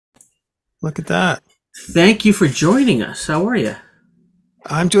Look at that. Thank you for joining us. How are you?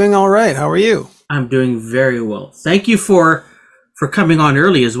 I'm doing all right. How are you? I'm doing very well. Thank you for coming on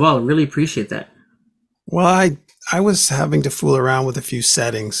early as well. I really appreciate that. Well, I was having to fool around with a few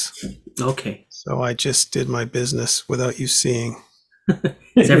settings, Okay. so I just did my business without you seeing.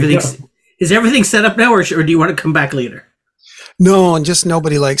 Is everything set up now, or do you want to come back later? No, and just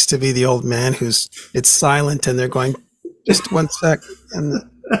nobody likes to be the old man it's silent and they're going, just one sec. And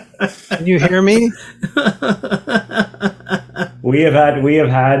can you hear me? We have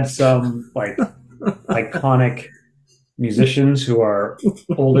had some like iconic musicians who are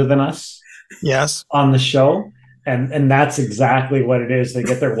older than us Yes. on the show, and that's exactly what it is. They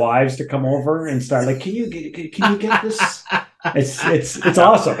get their wives to come over and start like, can you get this? It's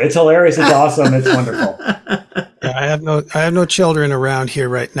awesome. It's hilarious. It's awesome. It's wonderful. Yeah, I have no children around here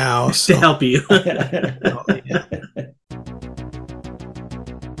right now, so. To help you. Oh, yeah.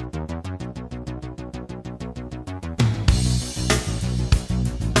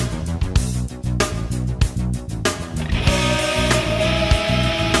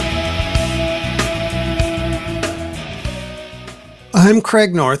 I'm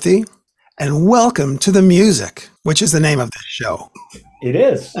Craig Northey, and welcome to The Music, which is the name of this show. It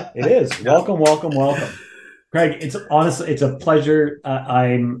is. Welcome. Craig, it's a pleasure.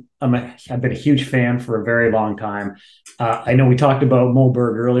 I've been a huge fan for a very long time. I know we talked about Mo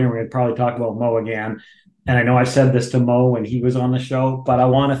Berg earlier. We're going to probably talk about Mo again. And I know I said this to Mo when he was on the show, but I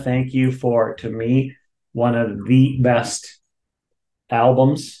want to thank you for, to me, one of the best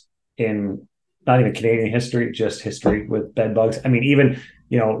albums in not even Canadian history, just history with Bedbugs. I mean, even,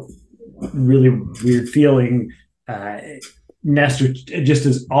 really weird feeling, Nestor just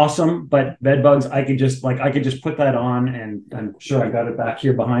is awesome, but Bedbugs, I could just put that on, and I'm sure I got it back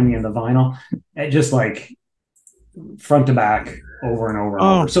here behind me in the vinyl, and just like front to back over and over and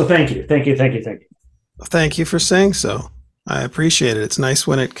over. So thank you. Thank you for saying so. I appreciate it. It's nice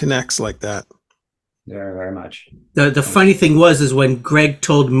when it connects like that. Very, very much. The funny thing is when Gregg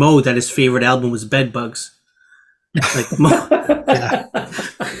told Mo that his favorite album was Bedbugs. Like Mo. Yeah.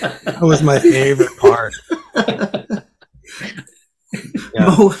 That was my favorite part.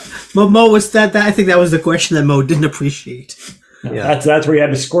 Yeah. Mo was that. I think that was the question that Mo didn't appreciate. Yeah. That's where you had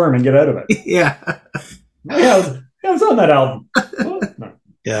to squirm and get out of it. Yeah. Yeah, I was on that album. No.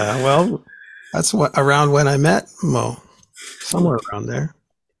 Yeah, well, that's around when I met Mo, somewhere around there.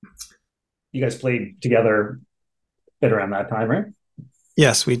 You guys played together a bit around that time, right?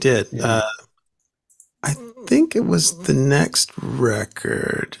 Yes, we did. Yeah. I think it was the next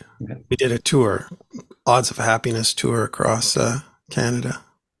record. Okay. We did a tour, Odds of Happiness tour across Canada.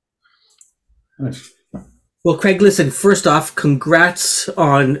 Nice. Well, Craig, listen, first off, congrats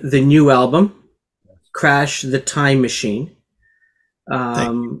on the new album, Crash the Time Machine.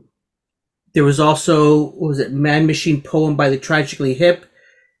 There was also, what was it, Man Machine Poem by the Tragically Hip.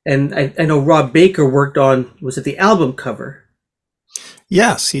 And I know Rob Baker worked on, was it the album cover?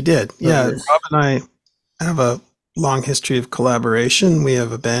 Yes, he did. Yeah, Rob and I have a long history of collaboration. We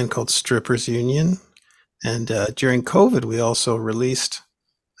have a band called Strippers Union. And during COVID, we also released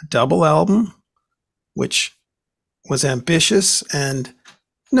a double album, which was ambitious, and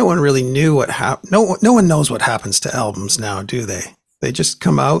no one really knew what happened. No one knows what happens to albums now, do they? They just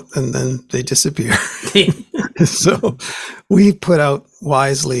come out and then they disappear. So we put out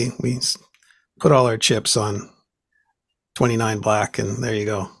wisely. We put all our chips on 29 Black, and there you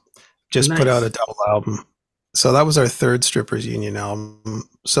go. Just Nice. Put out a double album. So that was our third Strippers Union album.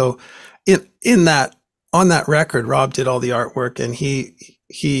 So in that, on that record, Rob did all the artwork, and he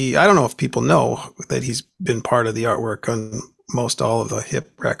I don't know if people know that he's been part of the artwork on most all of the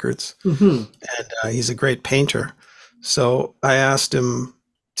hip records. Mm-hmm. And he's a great painter. So I asked him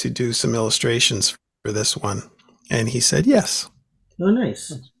to do some illustrations for this one, and he said yes. Oh,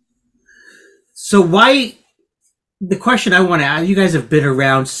 nice. So the question I want to ask, you guys have been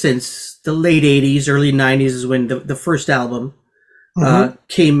around since the late 80s, early 90s is when the first album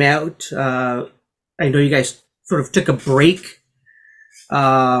came out. I know you guys sort of took a break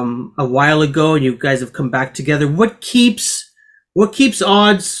a while ago, and you guys have come back together. What keeps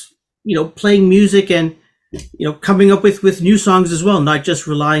Odds, playing music and coming up with new songs as well, not just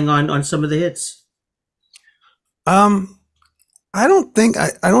relying on some of the hits? I don't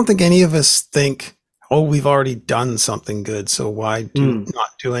think any of us think, oh, we've already done something good, so why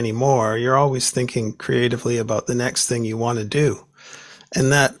not do any more? You're always thinking creatively about the next thing you want to do,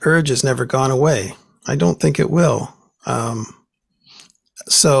 and that urge has never gone away. I don't think it will.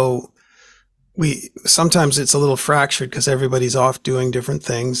 So sometimes it's a little fractured because everybody's off doing different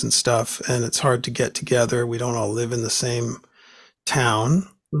things and stuff, and it's hard to get together. We don't all live in the same town.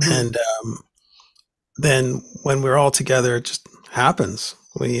 And then when we're all together, it just happens.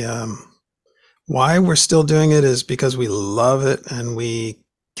 Why we're still doing it is because we love it and we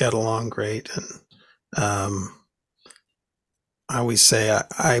get along great. And I always say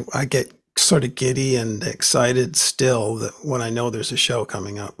I get sort of giddy and excited still that when I know there's a show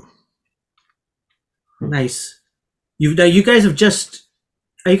coming up. Nice. You guys have just.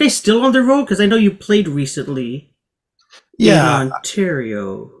 Are you guys still on the road? Because I know you played recently. Yeah, in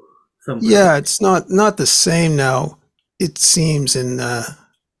Ontario. Yeah, it's not the same now. It seems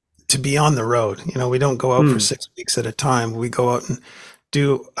to be on the road. You know, we don't go out for 6 weeks at a time. We go out and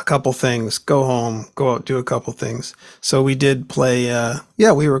do a couple things, go home, go out, do a couple things. So we did play.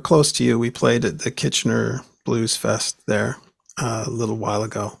 We were close to you. We played at the Kitchener Blues Fest there a little while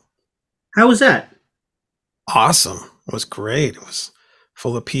ago. How was that? Awesome. It was great. It was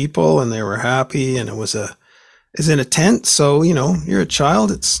full of people and they were happy, and it's in a tent. So, you know, you're a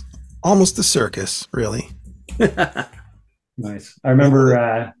child. It's almost a circus, really. Nice. I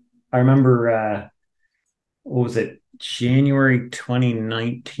remember, what was it? January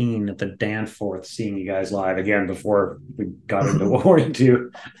 2019 at the Danforth, seeing you guys live again before we got into War II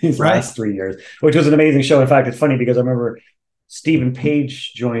these last 3 years, which was an amazing show. In fact, it's funny because I remember Stephen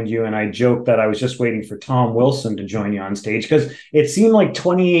Page joined you, and I joked that I was just waiting for Tom Wilson to join you on stage, because it seemed like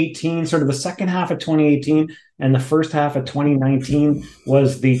 2018, sort of the second half of 2018 and the first half of 2019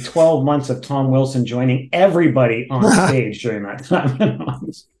 was the 12 months of Tom Wilson joining everybody on stage during that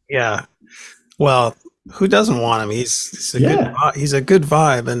time. Yeah. Well, who doesn't want him? He's a good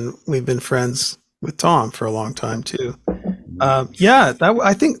vibe, and we've been friends with Tom for a long time too. I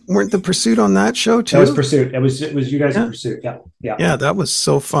think weren't the Pursuit on that show too? That was Pursuit. It was you guys in Pursuit. Yeah. That was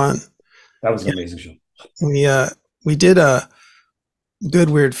so fun. That was an amazing show. We did a Good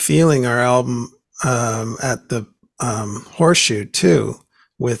Weird Feeling, our album, at the Horseshoe too,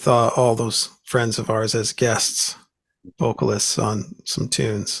 with all those friends of ours as guests, vocalists on some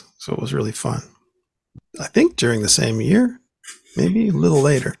tunes. So it was really fun. I think during the same year, maybe a little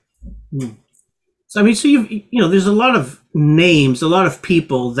later. So I mean, there's a lot of names, a lot of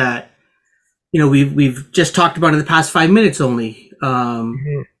people that, we've just talked about in the past 5 minutes only.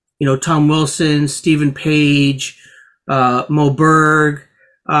 Tom Wilson, Stephen Page, Mo Berg.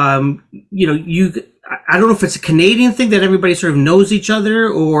 I don't know if it's a Canadian thing that everybody sort of knows each other,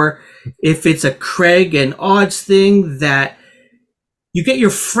 or if it's a Craig and Odds thing that you get your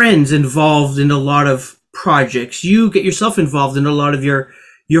friends involved in a lot of projects. You get yourself involved in a lot of your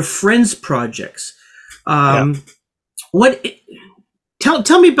friends' projects. Tell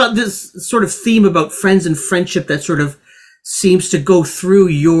me about this sort of theme about friends and friendship that sort of seems to go through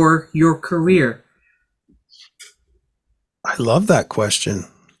your career. I love that question.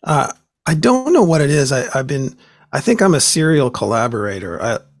 I don't know what it is. I think I'm a serial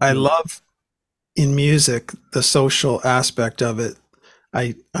collaborator. I love in music the social aspect of it.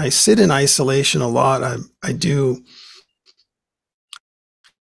 I sit in isolation a lot. I do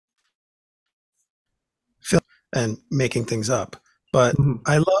film and making things up, but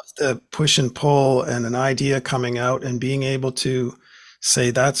I love the push and pull and an idea coming out and being able to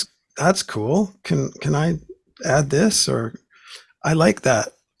say, that's cool. Can I add this? Or I like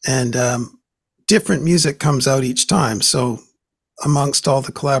that. And different music comes out each time. So amongst all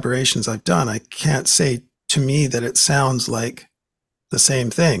the collaborations I've done, I can't say to me that it sounds like the same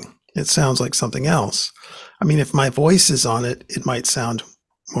thing. It sounds like something else. I mean, if my voice is on it, it might sound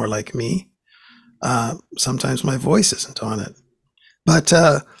more like me. Sometimes my voice isn't on it. But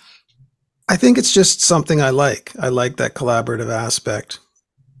I think it's just something I like. I like that collaborative aspect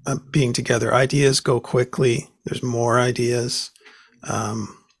of being together. Ideas go quickly. There's more ideas.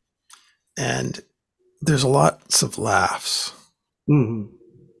 And there's lots of laughs.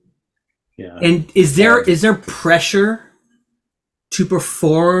 Yeah. And is there pressure to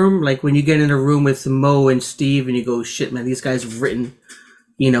perform, like when you get in a room with Mo and Steve and you go, shit, man, these guys have written,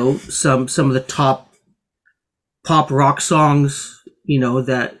 some of the top pop rock songs,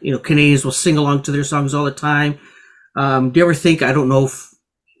 that, Canadians will sing along to their songs all the time. Do you ever think, I don't know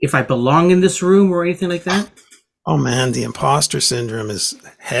if I belong in this room or anything like that? Oh man, the imposter syndrome is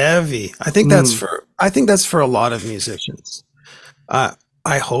heavy. I think that's for a lot of musicians.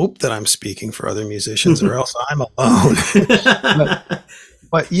 I hope that I'm speaking for other musicians, or else I'm alone.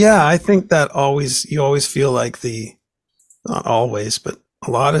 but yeah, I think that you always feel like not always, but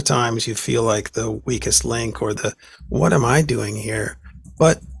a lot of times you feel like the weakest link, or what am I doing here?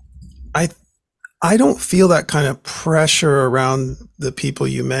 But I don't feel that kind of pressure around the people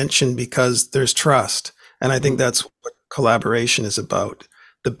you mentioned, because there's trust. And I think that's what collaboration is about.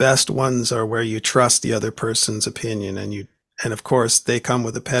 The best ones are where you trust the other person's opinion, and And of course, they come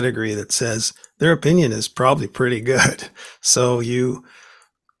with a pedigree that says their opinion is probably pretty good. So you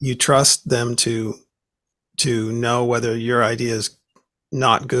trust them to know whether your idea is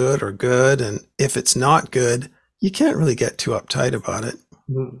not good or good. And if it's not good, you can't really get too uptight about it.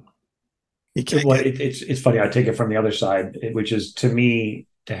 You can't. Well, it's funny. I take it from the other side, which is, to me,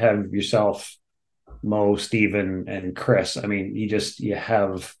 to have yourself, Mo, Steven, and Chris. I mean, you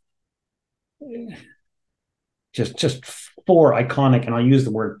have just four iconic, and I'll use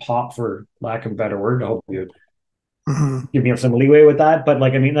the word pop for lack of a better word. I hope you give me some leeway with that. But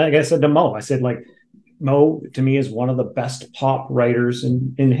like I said to Mo, I said, like, Mo to me is one of the best pop writers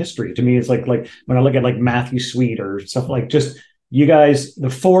in history. To me, it's like when I look at like Matthew Sweet or stuff, like, just you guys, the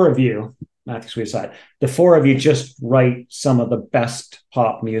four of you, Matthew Sweet aside, the four of you just write some of the best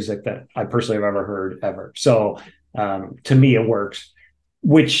pop music that I personally have ever heard ever. So to me, it works.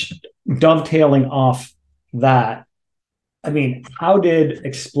 Which, dovetailing off that, I mean, how did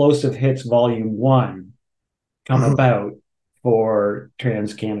Explosive Hits Volume 1 come about for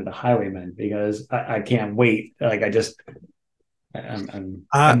Trans Canada Highwaymen? Because I can't wait. Like,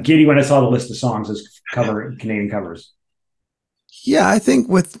 I'm giddy when I saw the list of songs as Canadian covers. Yeah, I think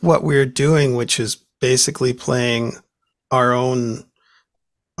with what we're doing, which is basically playing our own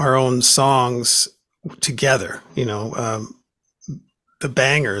songs together, the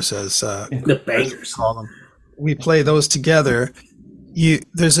bangers, as the bangers call them. We play those together.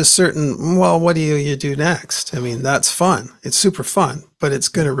 There's a certain, well, what do you do next? I mean, that's fun. It's super fun, but it's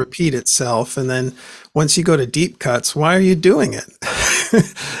going to repeat itself. And then once you go to deep cuts, why are you doing it?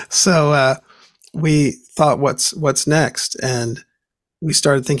 So we thought, what's next? And we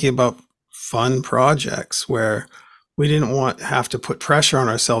started thinking about fun projects where we didn't have to put pressure on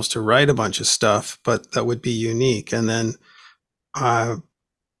ourselves to write a bunch of stuff, but that would be unique. And then I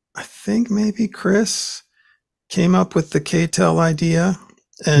think maybe Chris came up with the K-Tel idea,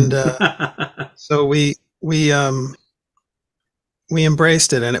 and so we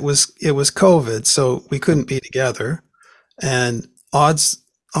embraced it. And it was COVID, so we couldn't be together. And Odd's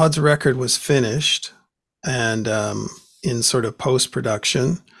record was finished, and in sort of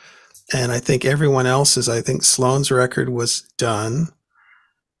post-production. And I think everyone else's, I think Sloan's record was done.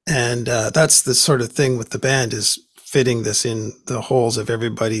 And that's the sort of thing with the band, is fitting this in the holes of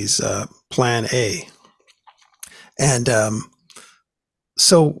everybody's plan A. And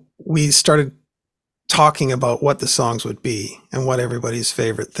so we started talking about what the songs would be and what everybody's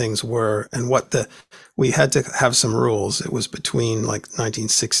favorite things were, and we had to have some rules. It was between like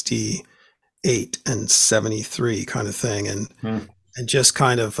 1968 and 73 kind of thing. And just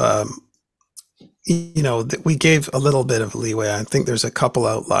kind of, we gave a little bit of leeway. I think there's a couple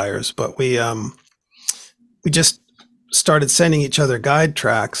outliers, but we just started sending each other guide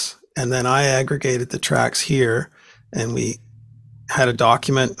tracks, and then I aggregated the tracks here, and we had a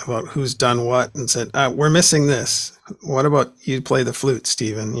document about who's done what, and said, we're missing this. What about you play the flute,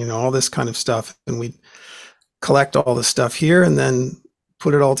 Stephen? All this kind of stuff. And we collect all the stuff here and then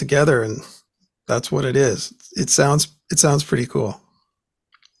put it all together, and that's what it is. It sounds pretty cool.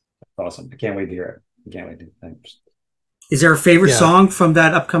 Awesome. I can't wait to hear it. I can't wait to. Thanks. Is there a favorite song from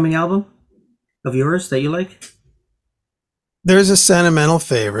that upcoming album of yours that you like? There's a sentimental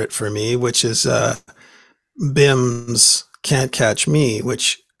favorite for me, which is Bim's Can't Catch Me,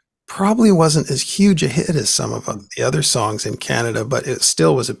 which probably wasn't as huge a hit as some of the other songs in Canada, but it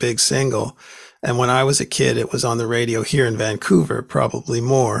still was a big single. And when I was a kid, it was on the radio here in Vancouver, probably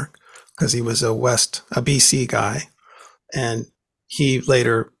more, because he was a BC guy. And he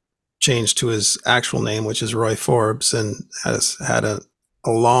later changed to his actual name, which is Roy Forbes, and has had a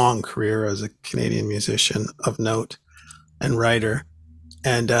long career as a Canadian musician of note and writer.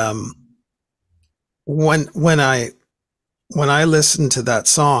 And when I listen to that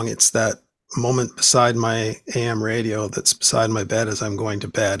song, it's that moment beside my AM radio that's beside my bed as I'm going to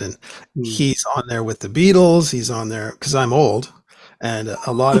bed. And he's on there with the Beatles. He's on there because I'm old, and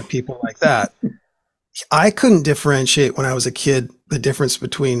a lot of people like that. I couldn't differentiate when I was a kid the difference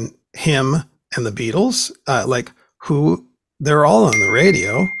between him and the Beatles. They're all on the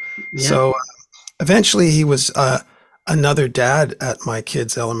radio. Yeah. So eventually he was another dad at my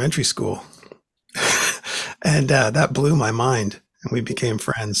kids' elementary school. And that blew my mind, and we became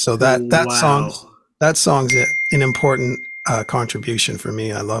friends. So that song's an important contribution for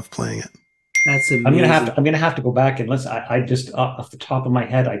me. I love playing it. That's amazing. I'm gonna have to go back and listen. I just, off the top of my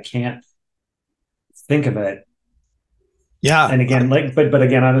head, I can't think of it. Yeah. And again, but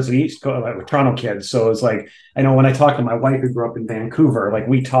again, I was an East Coast, like, Toronto kid, so it's like, I know when I talk to my wife who grew up in Vancouver, like,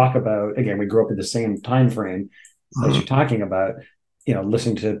 we talk about, again, we grew up in the same time frame that you're talking about.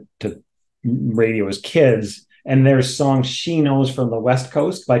 Listening to radio as kids, and there's songs she knows from the West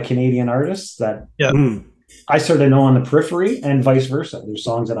Coast by Canadian artists that Yeah. I sort of know on the periphery, and vice versa. There's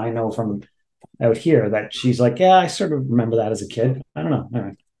songs that I know from out here that she's like, yeah, I sort of remember that as a kid. I don't know. All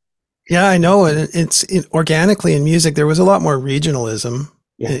right. Yeah, I know. And organically in music, there was a lot more regionalism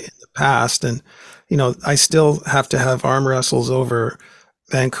in the past. And, you know, I still have to have arm wrestles over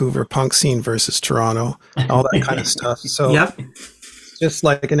Vancouver punk scene versus Toronto, all that kind of stuff. So just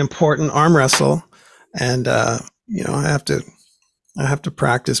like an important arm wrestle. And, you know, I have to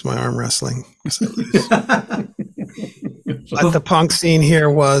practice my arm wrestling. But the punk scene here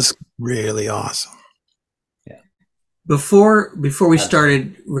was really awesome. Before we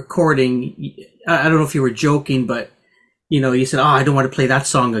started recording, I don't know if you were joking, but you know, you said, "Oh, I don't want to play that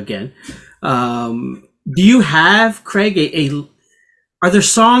song again." Do you have, Craig, are there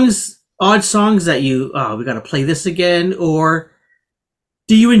odd songs that we got to play this again, or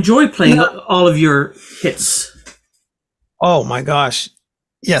do you enjoy playing all of your hits? Oh my gosh,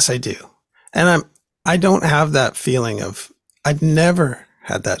 yes, I do, and I don't have that feeling of. I've never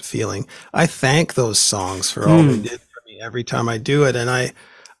had that feeling. I thank those songs for all they did for me every time I do it. And I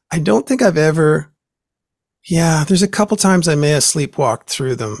don't think I've ever, there's a couple times I may have sleepwalked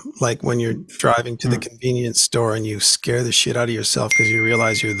through them, like when you're driving to the convenience store and you scare the shit out of yourself because you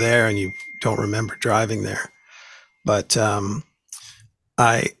realize you're there and you don't remember driving there. But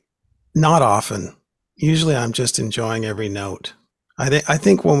not often. Usually I'm just enjoying every note. I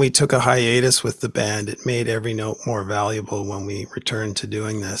think when we took a hiatus with the band, it made every note more valuable when we returned to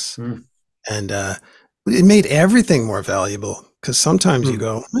doing this. And it made everything more valuable because sometimes you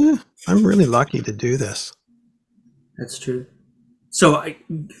go, I'm really lucky to do this. That's true. So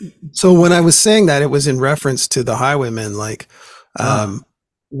when I was saying that, it was in reference to the Highwaymen. Like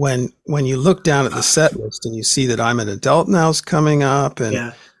when you look down at the set list and you see that I'm an Adult Now's coming up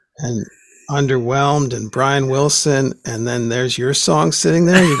and Underwhelmed and Brian Wilson, and then there's your song sitting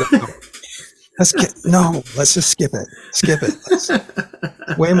there. You go, let's just skip it. It's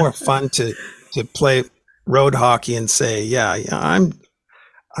way more fun to play road hockey and say, I'm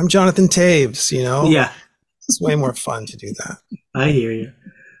Jonathan Taves, you know? Yeah. It's way more fun to do that. I hear you.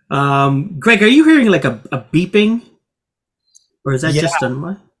 Gregg, are you hearing like a beeping? Or is that just on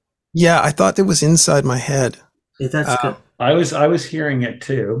my? Yeah, I thought it was inside my head. That's good. I was hearing it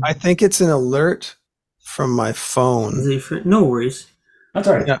too. I think it's an alert from my phone. No worries. That's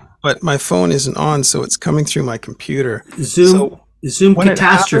all right. Yeah, but my phone isn't on, so it's coming through my computer. Zoom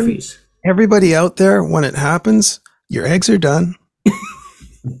catastrophes. Everybody out there, when it happens, your eggs are done.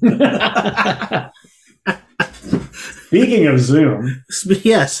 Speaking of Zoom,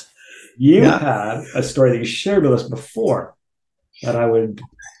 yes, you had a story that you shared with us before that I would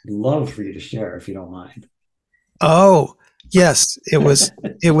love for you to share, if you don't mind. Oh, yes, it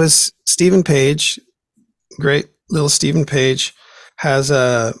was Stephen Page. Great little Stephen Page has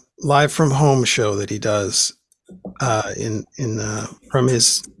a live from home show that he does from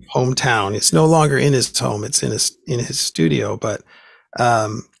his hometown. It's no longer in his home; it's in his studio. But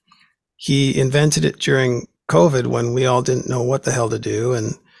he invented it during COVID when we all didn't know what the hell to do,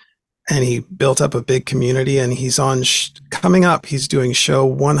 and he built up a big community. And he's on coming up. He's doing show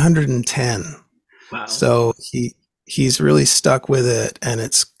 110. Wow. So he's really stuck with it, and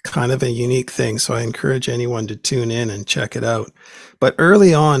it's kind of a unique thing. So I encourage anyone to tune in and check it out. But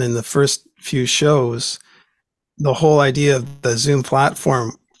early on in the first few shows, the whole idea of the Zoom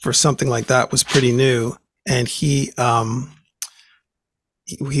platform for something like that was pretty new. And he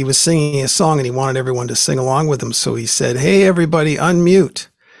was singing a song and he wanted everyone to sing along with him. So he said, "Hey, everybody, unmute."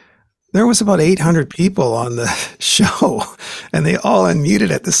 There was about 800 people on the show and they all unmuted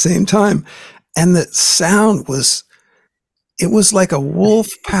at the same time. And the sound was like a wolf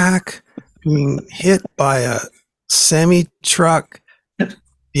pack being hit by a semi-truck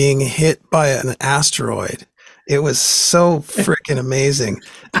being hit by an asteroid. It was so freaking amazing.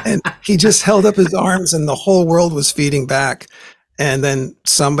 And he just held up his arms and the whole world was feeding back. And then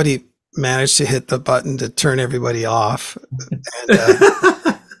somebody managed to hit the button to turn everybody off.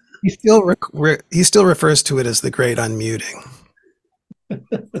 And he still refers to it as the great unmuting.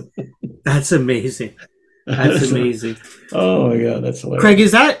 That's amazing. That's amazing. Oh my God, that's hilarious. Craig,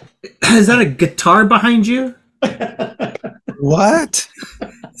 is that a guitar behind you? What?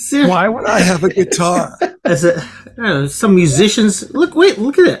 Why would I have a guitar? Some musicians look at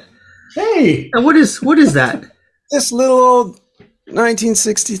it. Hey, what is that? This little old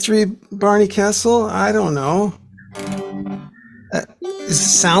 1963 Barney Kessel. I don't know. Does it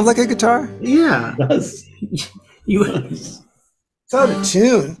sound like a guitar? Yeah. it does. It's out of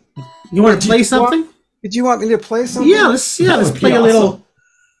tune. You want to play something? Did you want me to play something? Yeah, let's play a little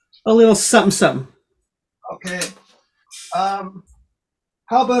something. Okay.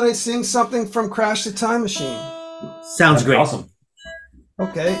 How about I sing something from Crash the Time Machine? Sounds great. Awesome.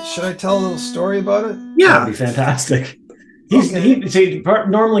 Okay. Should I tell a little story about it? Yeah. That'd be fantastic.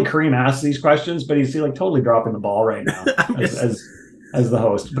 Normally Karim asks these questions, but he's like totally dropping the ball right now as the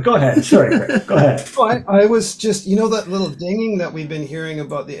host. But go ahead. Sorry, Craig. Go ahead. Oh, I was just, that little dinging that we've been hearing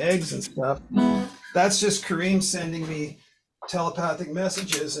about the eggs and stuff. That's just Karim sending me telepathic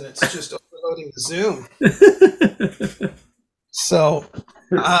messages, and it's just overloading the Zoom.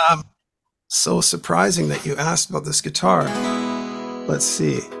 So surprising that you asked about this guitar. Let's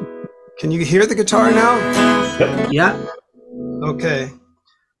see. Can you hear the guitar now? Yeah. Okay.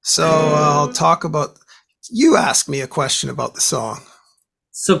 So I'll talk about, you asked me a question about the song.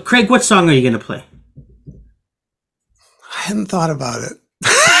 So Craig, what song are you going to play? I hadn't thought about it.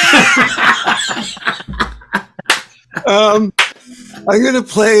 I'm going to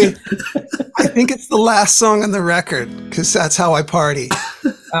play, I think it's the last song on the record, because that's how I party.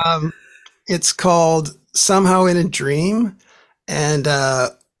 It's called Somehow in a Dream. And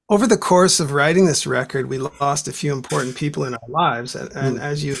over the course of writing this record, we lost a few important people in our lives. And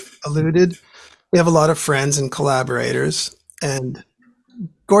as you alluded, we have a lot of friends and collaborators. And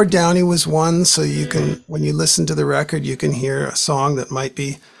Gord Downey was one, so you can, when you listen to the record, you can hear a song that might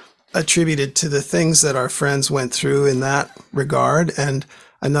be attributed to the things that our friends went through in that regard. And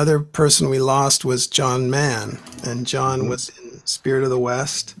another person we lost was John Mann, and John was in Spirit of the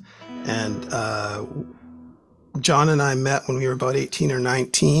West. And John and I met when we were about 18 or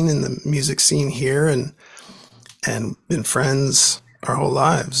 19 in the music scene here, and been friends our whole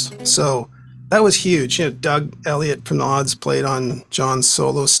lives. So that was huge. Doug Elliott from the Odds played on John's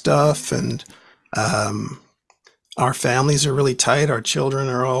solo stuff, and our families are really tight. Our children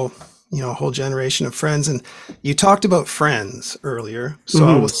are all, a whole generation of friends. And you talked about friends earlier. So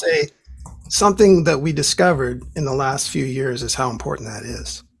I will say something that we discovered in the last few years is how important that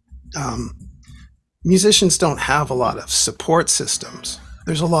is. Musicians don't have a lot of support systems.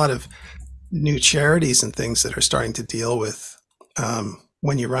 There's a lot of new charities and things that are starting to deal with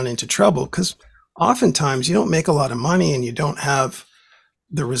when you run into trouble, because oftentimes you don't make a lot of money and you don't have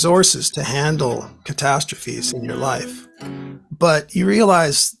the resources to handle catastrophes in your life. But you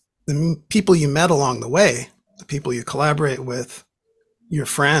realize the people you met along the way, the people you collaborate with, your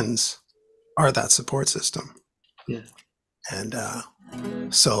friends, are that support system. Yeah. And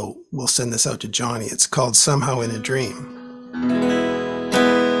so we'll send this out to Johnny. It's called Somehow in a Dream.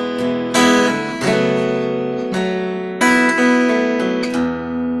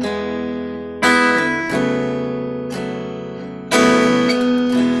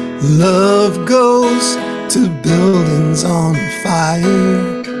 Love goes to buildings on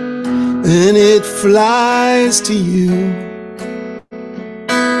fire, and it flies to you.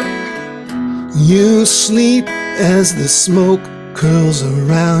 You sleep as the smoke curls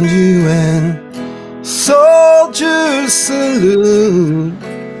around you, and soldiers salute.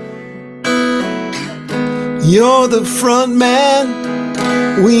 You're the front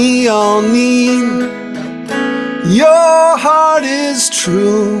man we all need. Your heart is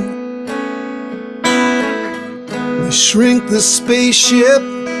true. We shrink the spaceship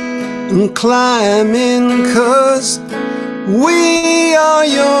and climb in, 'cause we are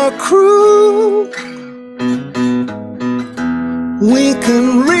your crew. We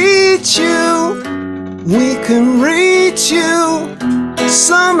can reach you, we can reach you,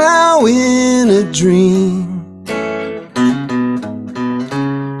 somehow in a dream.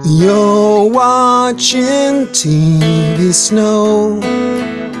 You're watching TV snow,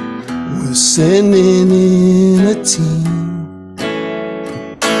 we're sending in a team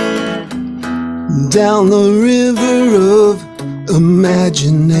down the river of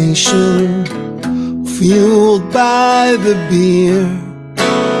imagination, fueled by the beer.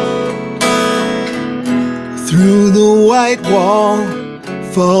 Through the white wall,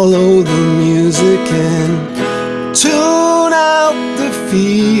 follow the music and tune out the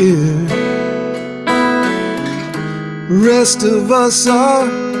fear. Rest of us are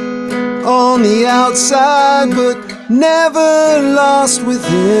on the outside, but never lost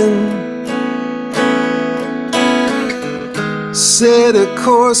within. Set a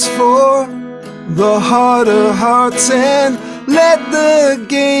course for the harder hearts and let the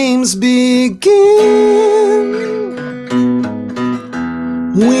games begin.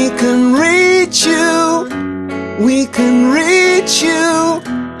 We can reach you, we can reach you,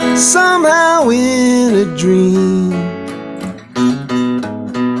 somehow in a dream.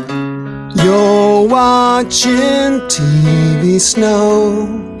 You're watching TV snow,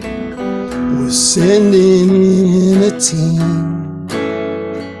 we're sending in a team.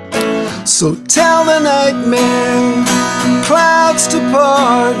 So tell the nightmare clouds to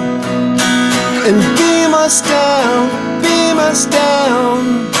part and beam us down, beam us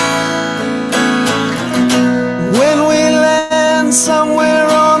down. When we land somewhere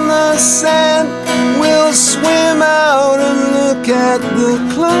on the sand, we'll swim out and look at the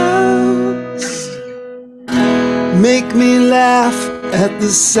clouds. Make me laugh at the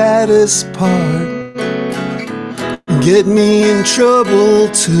saddest part, get me in trouble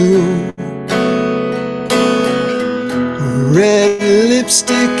too. Red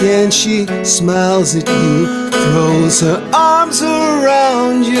lipstick and she smiles at you, throws her arms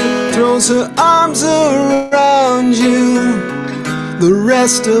around you, throws her arms around you. The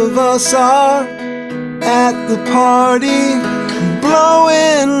rest of us are at the party,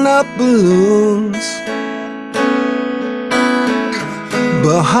 blowing up balloons.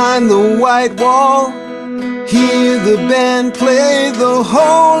 Behind the white wall, hear the band play the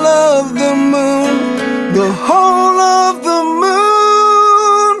whole of the moon, the whole of the moon.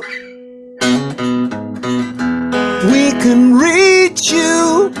 We can reach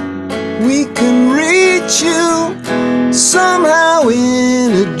you, we can reach you, somehow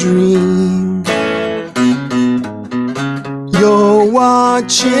in a dream. You're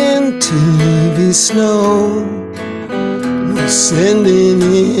watching TV snow, we're sending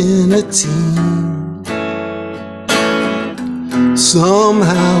in a team.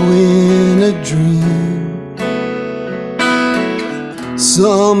 Somehow in a dream,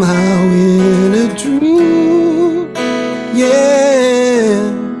 somehow in a dream, yeah.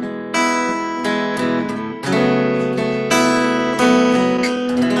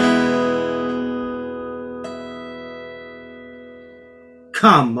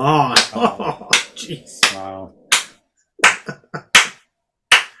 Come on. Oh, jeez. Wow.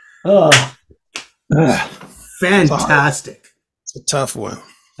 Oh, Fantastic. It's a tough one.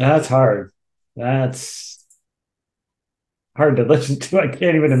 that's hard. That's hard to listen to. I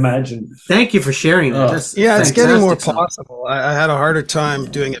can't even imagine. Thank you for sharing that. That's Yeah, it's getting more fantastic song. possible. I had a harder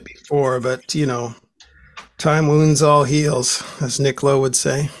time doing it before, but you know, time wounds all heals, as Nick Lowe would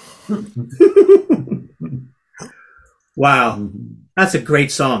say. Wow. That's a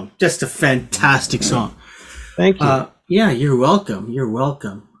great song. Just a fantastic song. Thank you. Yeah, you're welcome. You're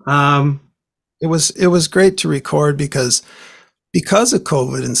welcome. It was great to record because of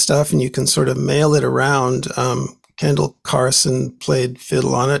COVID and stuff, and you can sort of mail it around. Kendall Carson played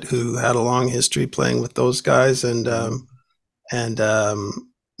fiddle on it, who had a long history playing with those guys, and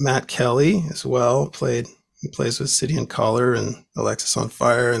Matt Kelly as well he plays with City and Color and Alexis on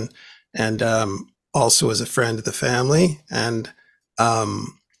Fire, and also is a friend of the family, and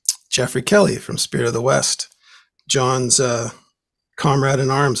Jeffrey Kelly from Spirit of the West, John's comrade in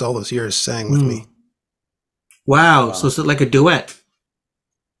arms all those years, sang with me. Wow. So it's like a duet.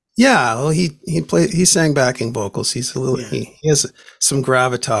 Yeah, well, he sang backing vocals. He's a little he has some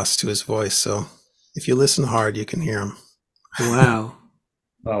gravitas to his voice, so if you listen hard, you can hear him. Wow.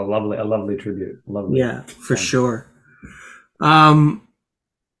 Oh, lovely, a lovely tribute. Lovely. Yeah, for sure.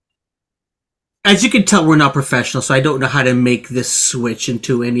 As you can tell, we're not professional, so I don't know how to make this switch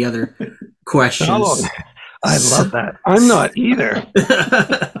into any other questions. Oh, I love that. I'm not either.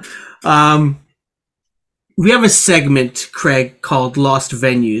 We have a segment, Craig, called Lost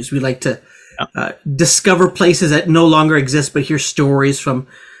Venues. We like to discover places that no longer exist, but hear stories from,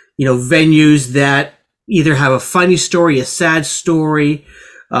 venues that either have a funny story, a sad story,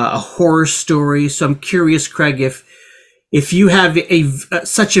 a horror story. So I'm curious, Craig, if you have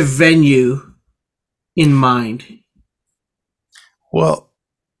such a venue in mind. Well,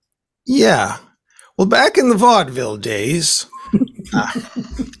 yeah. Well, back in the vaudeville days,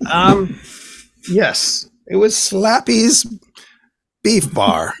 yes, it was Slappy's Beef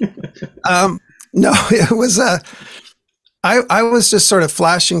Bar. No, it was I was just sort of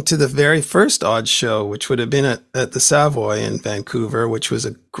flashing to the very first Odd show, which would have been at the Savoy in Vancouver, which was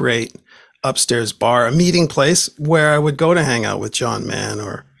a great upstairs bar, a meeting place where I would go to hang out with John Mann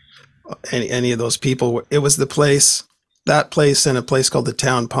or any of those people. It was that place and a place called the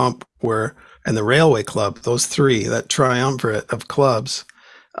Town Pump and the Railway Club, those three, that triumvirate of clubs,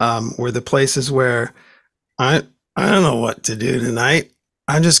 were the places where I don't know what to do tonight.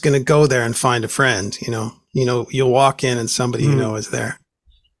 I'm just going to go there and find a friend, you'll walk in and somebody you know is there.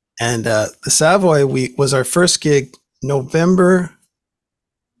 And the Savoy was our first gig, November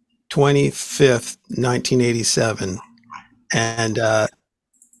 25th, 1987. And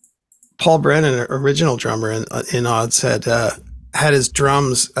Paul Brennan, original drummer in Odds, had his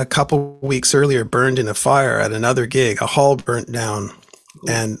drums a couple weeks earlier burned in a fire at another gig. A hall burnt down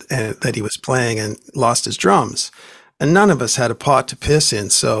and that he was playing, and lost his drums. And none of us had a pot to piss in.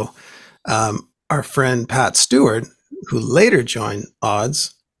 So our friend Pat Steward, who later joined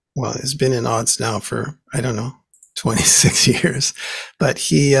Odds, well, has been in Odds now for, I don't know, 26 years, but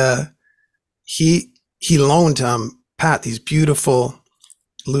he loaned Pat these beautiful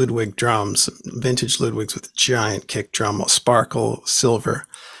Ludwig drums, vintage Ludwigs with a giant kick drum, sparkle silver.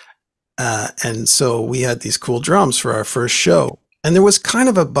 And so we had these cool drums for our first show. And there was kind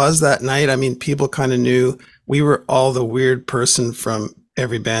of a buzz that night. I mean, people kind of knew we were all the weird person from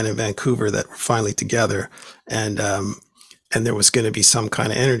every band in Vancouver that were finally together. And there was going to be some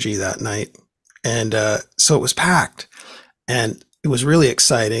kind of energy that night. And so it was packed. And it was really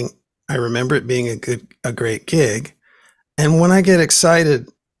exciting. I remember it being a great gig. And when I get excited,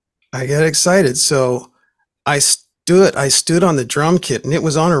 I get excited. So I stood on the drum kit, and it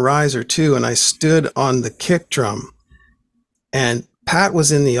was on a riser too. And I stood on the kick drum, and Pat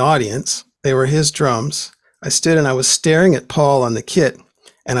was in the audience. They were his drums. I stood and I was staring at Paul on the kit,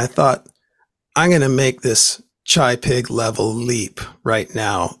 and I thought, I'm going to make this Chai Pig level leap right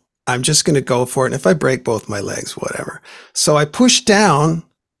now. I'm just going to go for it. And if I break both my legs, whatever. So I pushed down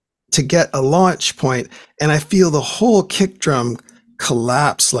to get a launch point, and I feel the whole kick drum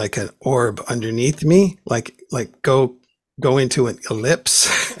collapse like an orb underneath me, like go into an ellipse.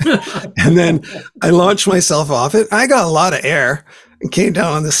 And then I launched myself off it. I got a lot of air and came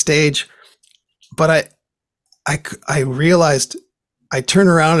down on the stage, but I realized, I turn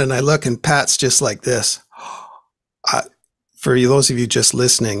around and I look, and Pat's just like this. For those of you just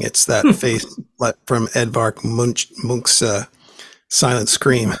listening, it's that face from Edvard Munch's Silent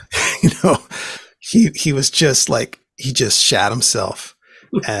Scream. He was just like, he just shat himself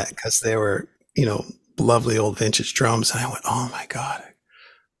because they were, lovely old vintage drums. And I went, oh my God.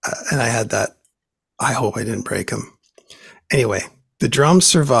 And I had that, I hope I didn't break them. Anyway, the drums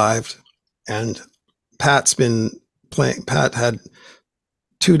survived, and Pat's been playing. Pat had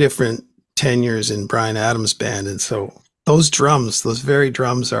 2 different tenures in Bryan Adams' band. And so those very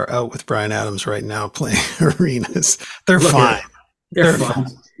drums are out with Bryan Adams right now playing arenas. They're fine. They're fine.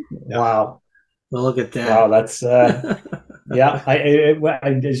 Wow. Well, look at that. Wow, that's yeah.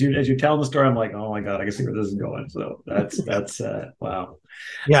 As you're telling the story, I'm like, oh my God, I can see where this is going. So that's wow.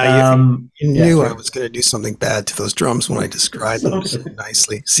 Yeah, you knew I was going to do something bad to those drums when I described them so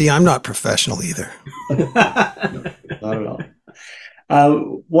nicely. See, I'm not professional either. Not at all.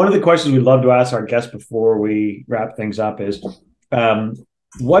 One of the questions we'd love to ask our guests before we wrap things up is,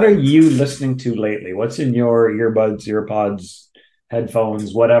 what are you listening to lately? What's in your earbuds, earpods,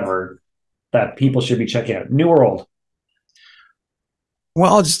 headphones, whatever, that people should be checking out, new or old?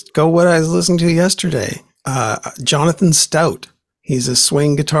 Well, I'll just go what I was listening to yesterday. Jonathan Stout. He's a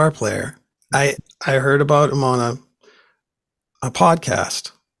swing guitar player. I heard about him on a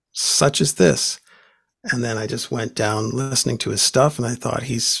podcast such as this. And then I just went down listening to his stuff, and I thought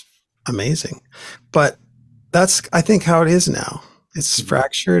he's amazing. But that's, I think, how it is now. It's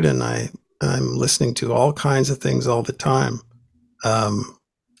fractured, and I'm listening to all kinds of things all the time.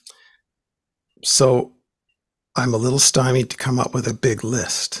 So I'm a little stymied to come up with a big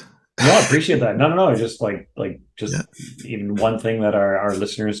list. No, I appreciate that. No. Just even one thing that our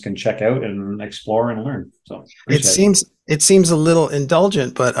listeners can check out and explore and learn. So it seems a little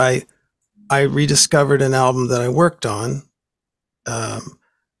indulgent, but I rediscovered an album that I worked on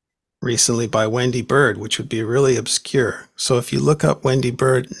recently by Wendy Bird, which would be really obscure. So if you look up Wendy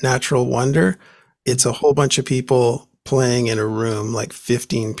Bird, Natural Wonder, it's a whole bunch of people playing in a room, like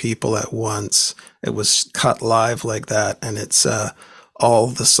 15 people at once. It was cut live like that. And it's all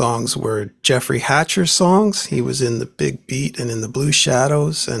the songs were Jeffrey Hatcher songs. He was in the Big Beat and in the Blue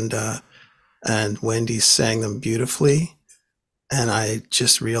Shadows, and Wendy sang them beautifully. And I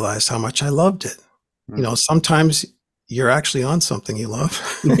just realized how much I loved it. Sometimes you're actually on something you love.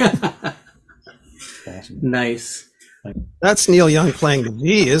 Nice. That's Neil Young playing the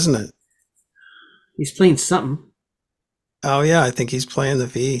V, isn't it? He's playing something. Oh yeah, I think he's playing the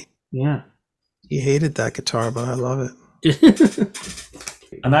V. Yeah. He hated that guitar, but I love it.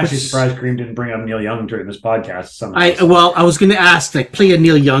 I'm actually surprised Karim didn't bring up Neil Young during this podcast. I was going to ask, play a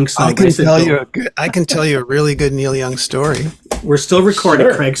Neil Young song. I can tell you a really good Neil Young story. We're still recording,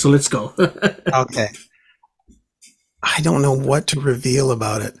 sure. Craig, so let's go. Okay. I don't know what to reveal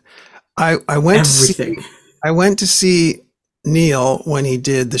about it. I went to see Neil when he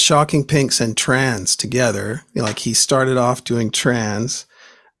did the Shocking Pinks and Trans together. He started off doing Trans.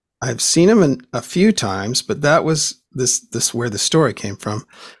 I've seen him a few times, but that was this where the story came from.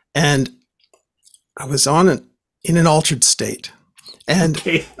 And I was in an altered state. And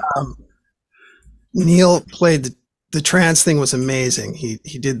okay. Neil played the Trans thing was amazing. He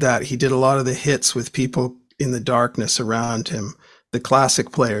did that. He did a lot of the hits with people in the darkness around him. the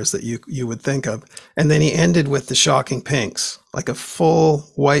classic players that you would think of. And then he ended with the Shocking Pinks, like a full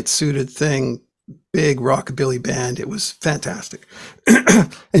white suited thing, big rockabilly band. It was fantastic.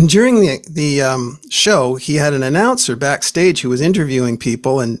 And during the show, he had an announcer backstage who was interviewing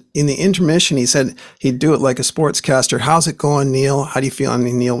people. And in the intermission, he said he'd do it like a sportscaster. "How's it going, Neil? How do you feel?" And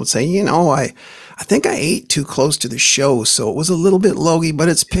Neil would say, I think I ate too close to the show, so it was a little bit logy, but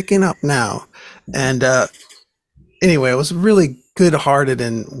it's picking up now. And anyway, it was a really good-hearted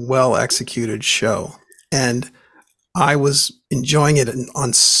and well-executed show. And I was enjoying it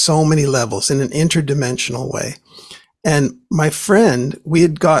on so many levels in an interdimensional way. And my friend, we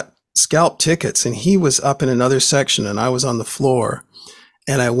had got scalp tickets, and he was up in another section, and I was on the floor.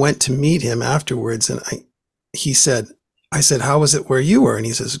 And I went to meet him afterwards, and I said, "How was it where you were?" And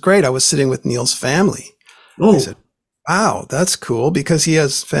he says, "Great. I was sitting with Neil's family." Oh. I said, "Wow, that's cool," because he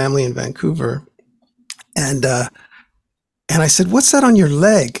has family in Vancouver. And I said, "What's that on your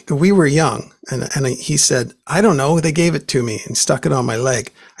leg?" We were young. And he said, "I don't know. They gave it to me," and stuck it on my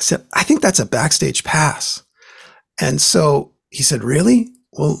leg. I said, "I think that's a backstage pass." And so he said, "Really?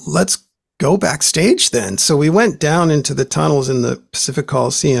 Well, let's go backstage then." So we went down into the tunnels in the Pacific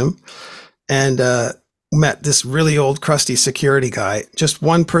Coliseum and met this really old crusty security guy. Just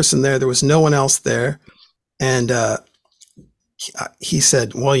one person there. There was no one else there. And he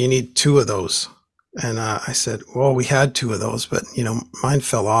said, "Well, you need 2 of those." And I said, "Well, we had 2 of those, but mine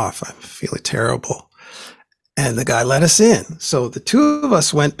fell off. I'm feeling terrible." And the guy let us in. So the 2 of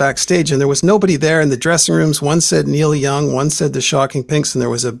us went backstage, and there was nobody there in the dressing rooms. One said Neil Young, one said the Shocking Pinks, and there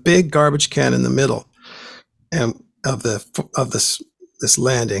was a big garbage can in the middle of this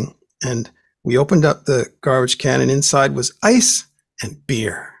landing. And we opened up the garbage can, and inside was ice and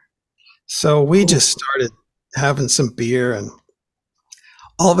beer. So we just started having some beer, and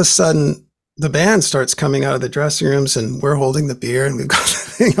all of a sudden the band starts coming out of the dressing rooms, and we're holding the beer, and we've got the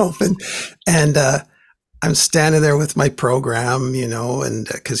thing open. And I'm standing there with my program, and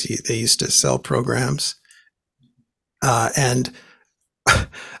because they used to sell programs. And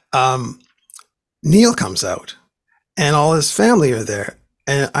Neil comes out, and all his family are there.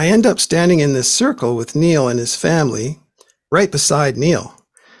 And I end up standing in this circle with Neil and his family right beside Neil.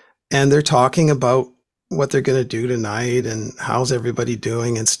 And they're talking about what they're going to do tonight and how's everybody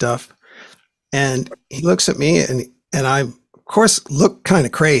doing and stuff. And he looks at me, and I, of course, look kind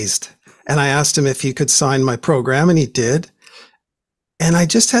of crazed. And I asked him if he could sign my program, and he did. And I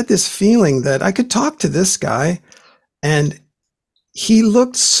just had this feeling that I could talk to this guy. And he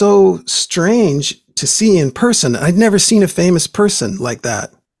looked so strange to see in person. I'd never seen a famous person like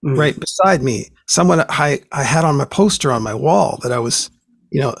that right beside me. Someone I had on my poster on my wall that I was,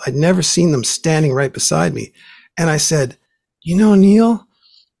 I'd never seen them standing right beside me. And I said, "Neil,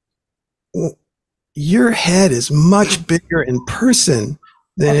 your head is much bigger in person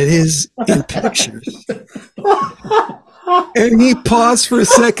than it is in pictures." And he paused for a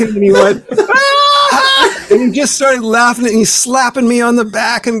second, and he went, "Ah!" And he just started laughing, and he's slapping me on the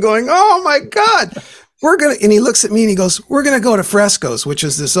back and going, "Oh my God, and he looks at me and he goes, "We're going to go to Fresco's," which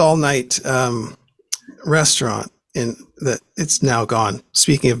is this all night restaurant it's now gone.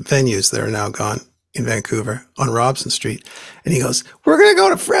 Speaking of venues that are now gone in Vancouver on Robson Street. And he goes, "We're going to go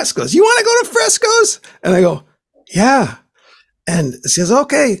to Fresco's. You want to go to Fresco's?" And I go, "Yeah." And he says,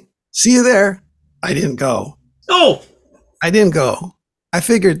 "Okay, see you there." I didn't go. Oh, I didn't go. I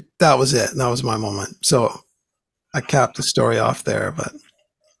figured that was it. And that was my moment. So I capped the story off there, but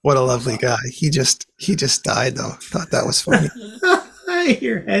what a lovely guy. He just died though. Thought that was funny.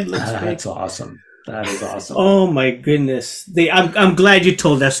 Your head looks big. That's awesome. That is awesome. Oh my goodness. I'm glad you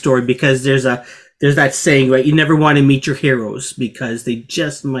told that story, because there's that saying, right? You never want to meet your heroes because they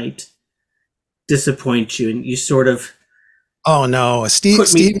just might disappoint you, and you sort of Oh no,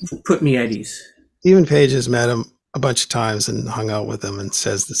 put me at ease. Stephen Page has met him a bunch of times and hung out with him and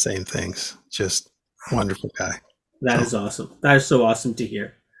says the same things. Just wonderful guy. That is awesome. That is so awesome to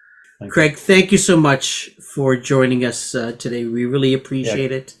hear. Craig, thank you so much for joining us today. We really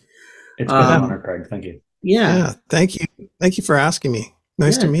appreciate it. It's been an honor, Craig. Thank you. Yeah, thank you. Thank you for asking me.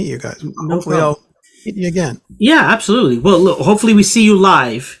 Nice to meet you guys. Hopefully I'll meet you again. Yeah, absolutely. Well, look, hopefully we see you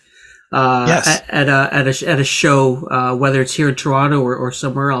live yes. at a show, whether it's here in Toronto or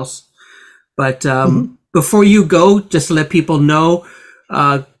somewhere else. But before you go, just to let people know,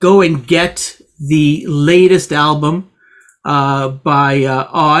 go and get the latest album by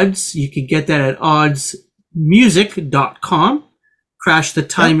Odds. You can get that at oddsmusic.com. Crash the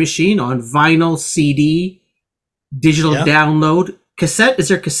Time Machine on vinyl, CD, digital download. Cassette? Is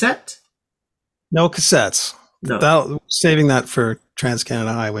there cassette? No cassettes. No. Saving that for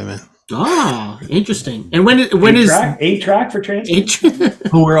Trans-Canada Highwaymen. Oh, interesting. And when is 8-track for Trans?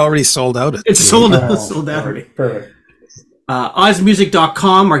 Oh, we're already sold out. It's sold out already. Perfect.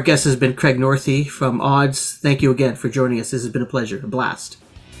 Oddsmusic.com. Our guest has been Craig Northey from Odds. Thank you again for joining us. This has been a pleasure, a blast.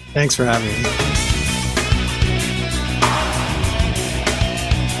 Thanks for having me.